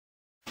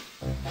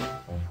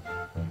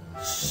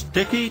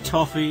Sticky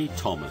Toffee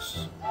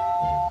Thomas.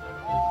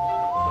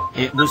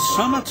 It was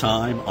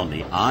summertime on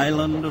the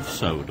island of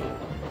Sodor.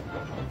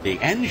 The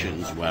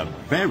engines were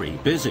very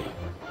busy.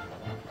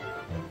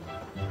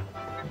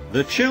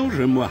 The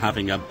children were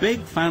having a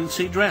big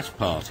fancy dress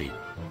party,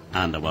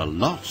 and there were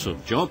lots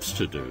of jobs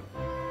to do.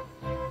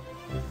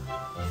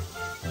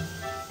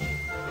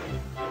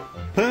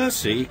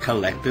 Percy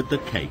collected the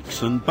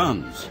cakes and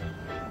buns.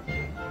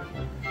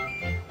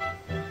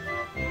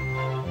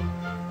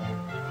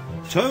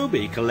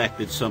 Toby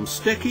collected some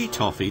sticky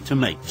toffee to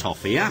make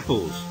toffee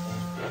apples.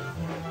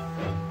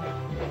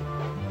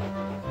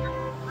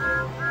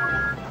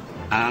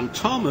 And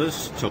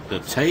Thomas took the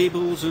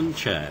tables and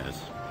chairs.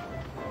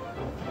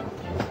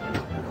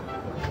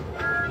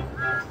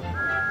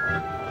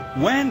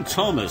 When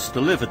Thomas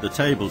delivered the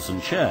tables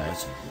and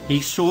chairs, he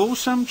saw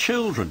some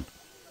children.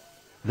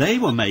 They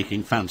were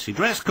making fancy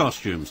dress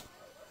costumes.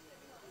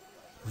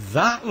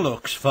 "That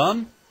looks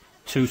fun,"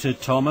 tooted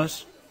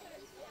Thomas.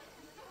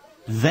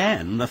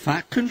 Then the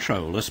Fat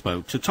Controller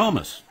spoke to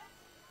Thomas.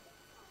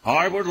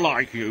 "I would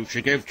like you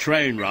to give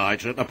train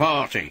rides at the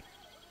party,"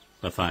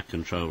 the Fat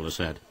Controller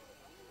said.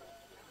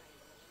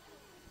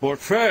 "But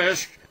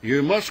first,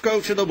 you must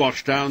go to the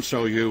washdown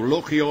so you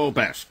look your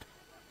best."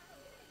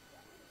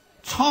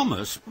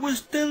 Thomas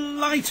was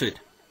delighted.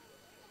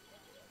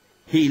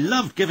 He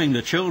loved giving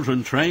the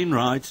children train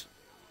rides.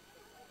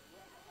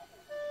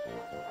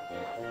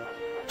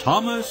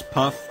 Thomas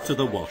puffed to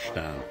the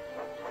washdown.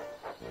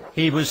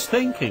 He was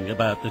thinking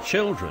about the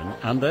children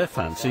and their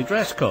fancy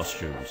dress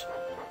costumes.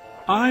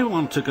 "I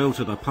want to go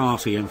to the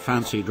party in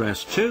fancy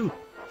dress too,"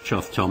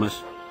 chuffed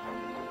Thomas.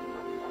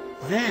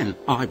 "Then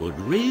I would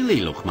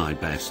really look my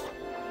best."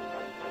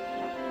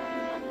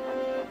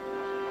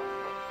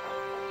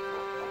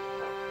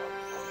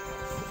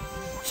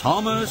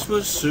 Thomas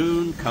was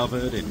soon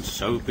covered in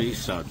soapy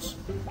suds.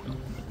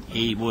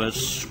 He was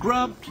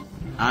scrubbed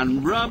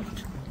and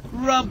rubbed,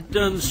 rubbed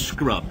and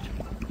scrubbed.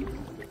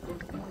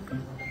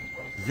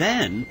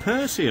 Then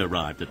Percy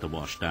arrived at the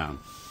washdown.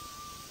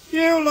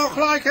 "You look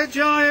like a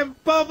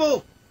giant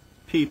bubble,"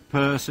 peeped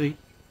Percy.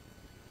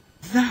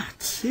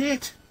 "That's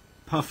it,"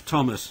 puffed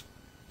Thomas.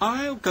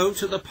 "I'll go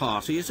to the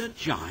party as a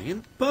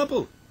giant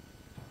bubble."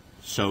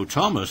 So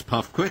Thomas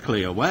puffed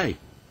quickly away,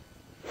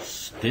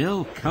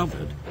 still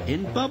covered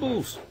in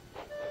bubbles.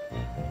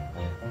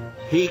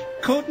 He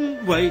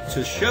couldn't wait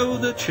to show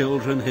the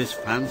children his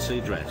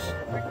fancy dress.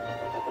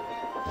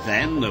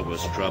 Then there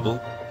was trouble.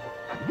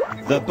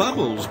 The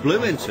bubbles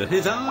blew into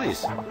his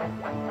eyes.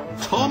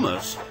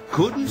 Thomas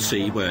couldn't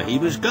see where he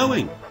was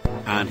going,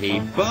 and he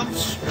bumped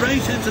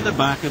straight into the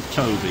back of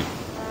Toby.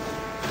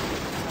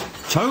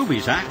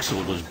 Toby's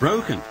axle was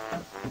broken.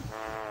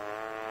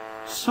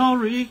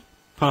 "Sorry,"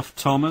 puffed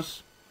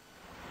Thomas.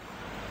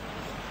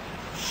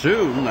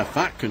 Soon the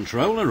Fat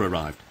Controller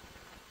arrived.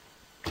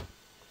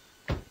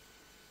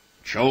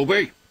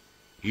 "Toby,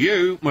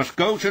 you must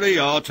go to the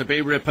yard to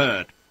be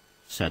repaired,"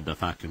 said the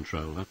Fat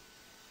Controller.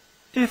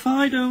 "If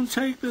I don't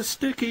take the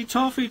sticky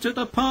toffee to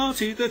the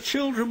party, the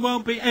children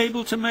won't be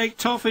able to make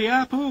toffee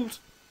apples,"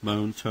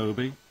 moaned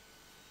Toby.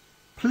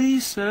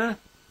 "Please, sir,"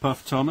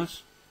 puffed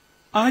Thomas.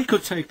 "I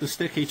could take the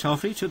sticky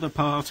toffee to the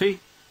party."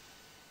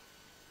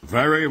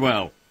 "Very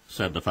well,"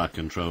 said the Fat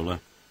Controller.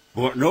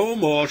 "But no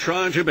more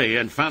trying to be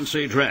in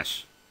fancy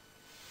dress."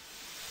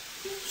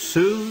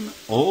 Soon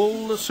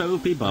all the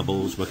soapy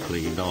bubbles were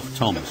cleaned off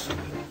Thomas,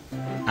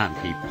 and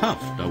he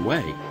puffed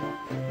away.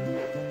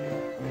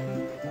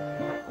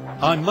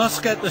 "I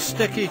must get the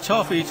sticky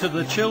toffee to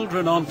the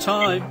children on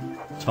time,"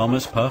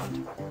 Thomas puffed.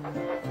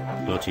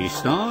 But he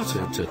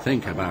started to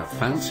think about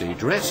fancy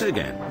dress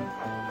again.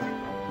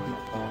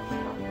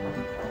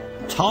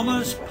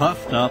 Thomas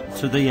puffed up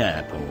to the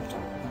airport.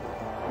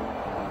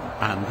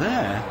 And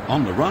there,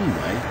 on the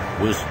runway,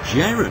 was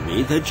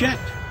Jeremy the jet.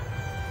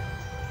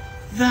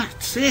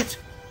 "That's it,"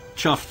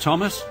 chuffed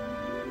Thomas.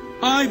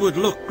 "I would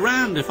look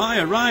grand if I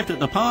arrived at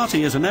the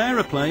party as an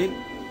aeroplane."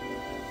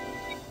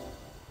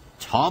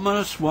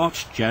 Thomas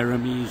watched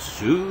Jeremy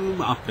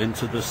zoom up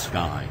into the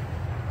sky.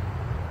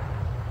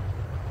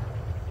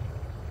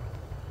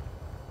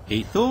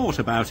 He thought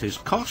about his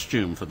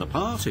costume for the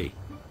party.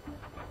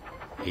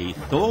 He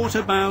thought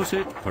about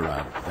it for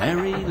a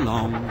very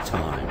long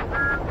time.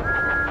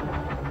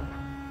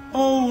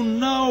 "Oh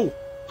no,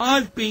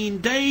 I've been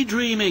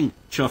daydreaming,"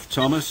 chuffed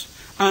Thomas,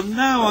 "and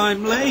now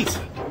I'm late."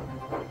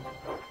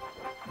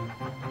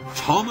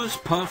 Thomas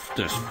puffed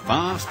as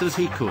fast as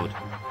he could,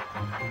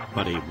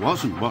 but he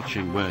wasn't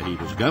watching where he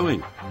was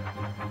going.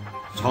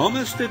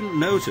 Thomas didn't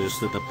notice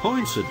that the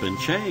points had been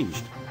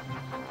changed.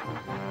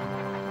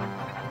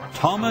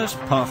 Thomas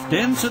puffed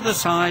into the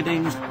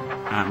sidings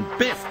and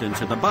biffed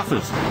into the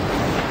buffers.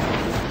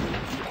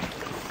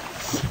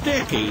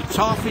 Sticky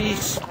toffee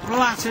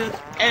splattered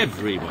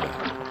everywhere.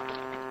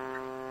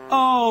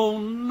 "Oh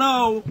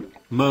no,"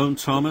 moaned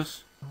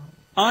Thomas.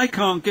 "I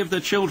can't give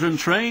the children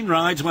train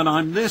rides when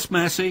I'm this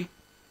messy.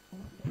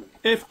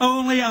 If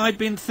only I'd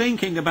been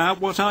thinking about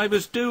what I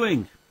was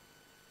doing."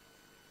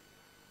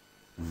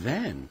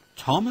 Then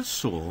Thomas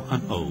saw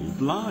an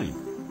old line.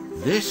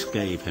 This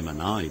gave him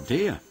an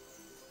idea.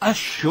 A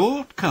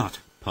shortcut,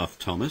 puffed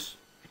Thomas.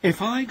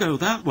 If I go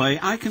that way,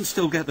 I can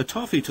still get the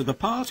toffee to the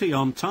party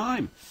on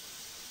time.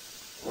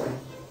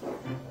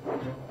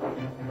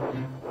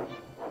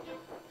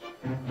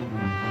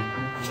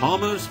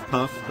 Thomas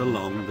puffed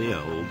along the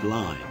old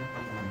line.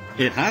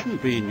 It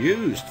hadn't been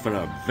used for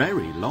a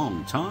very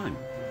long time.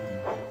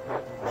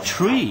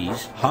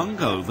 Trees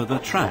hung over the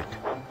track,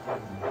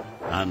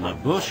 and the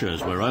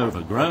bushes were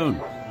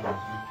overgrown.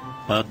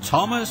 But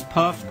Thomas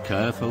puffed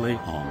carefully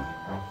on.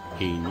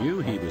 He knew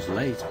he was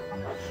late,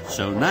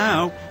 so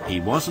now he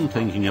wasn't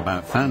thinking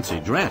about fancy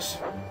dress.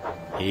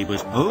 He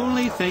was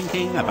only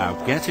thinking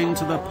about getting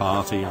to the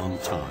party on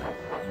time.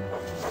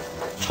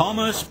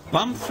 Thomas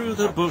bumped through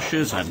the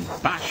bushes and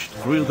bashed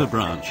through the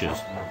branches.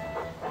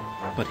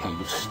 But he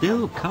was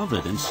still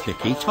covered in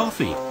sticky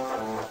toffee.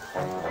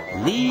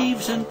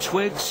 Leaves and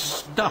twigs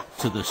stuck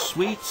to the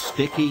sweet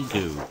sticky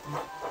goo.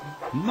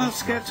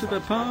 Must get to the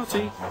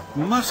party,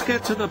 must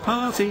get to the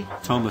party,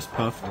 Thomas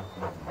puffed.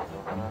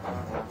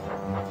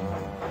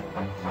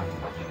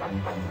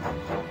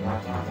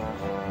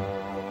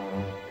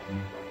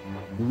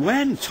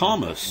 When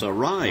Thomas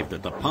arrived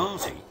at the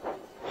party,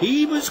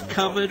 he was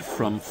covered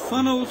from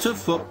funnel to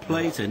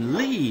footplate in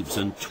leaves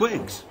and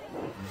twigs.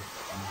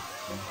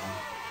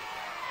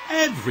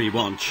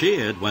 Everyone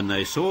cheered when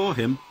they saw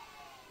him.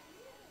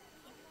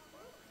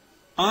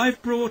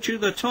 I've brought you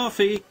the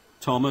toffee,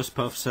 Thomas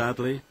puffed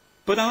sadly,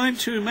 but I'm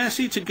too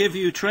messy to give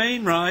you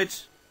train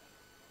rides.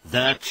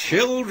 The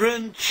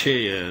children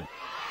cheered.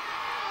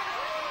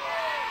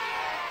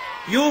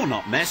 You're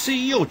not messy,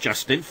 you're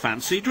just in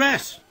fancy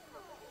dress.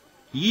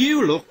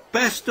 You look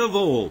best of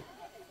all.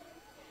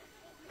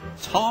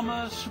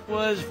 Thomas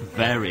was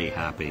very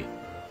happy.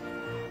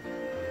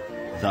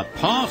 The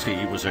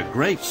party was a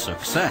great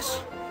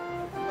success,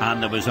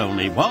 and there was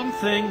only one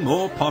thing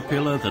more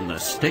popular than the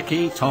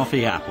sticky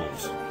toffee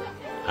apples,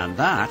 and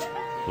that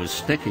was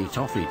Sticky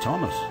Toffee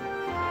Thomas.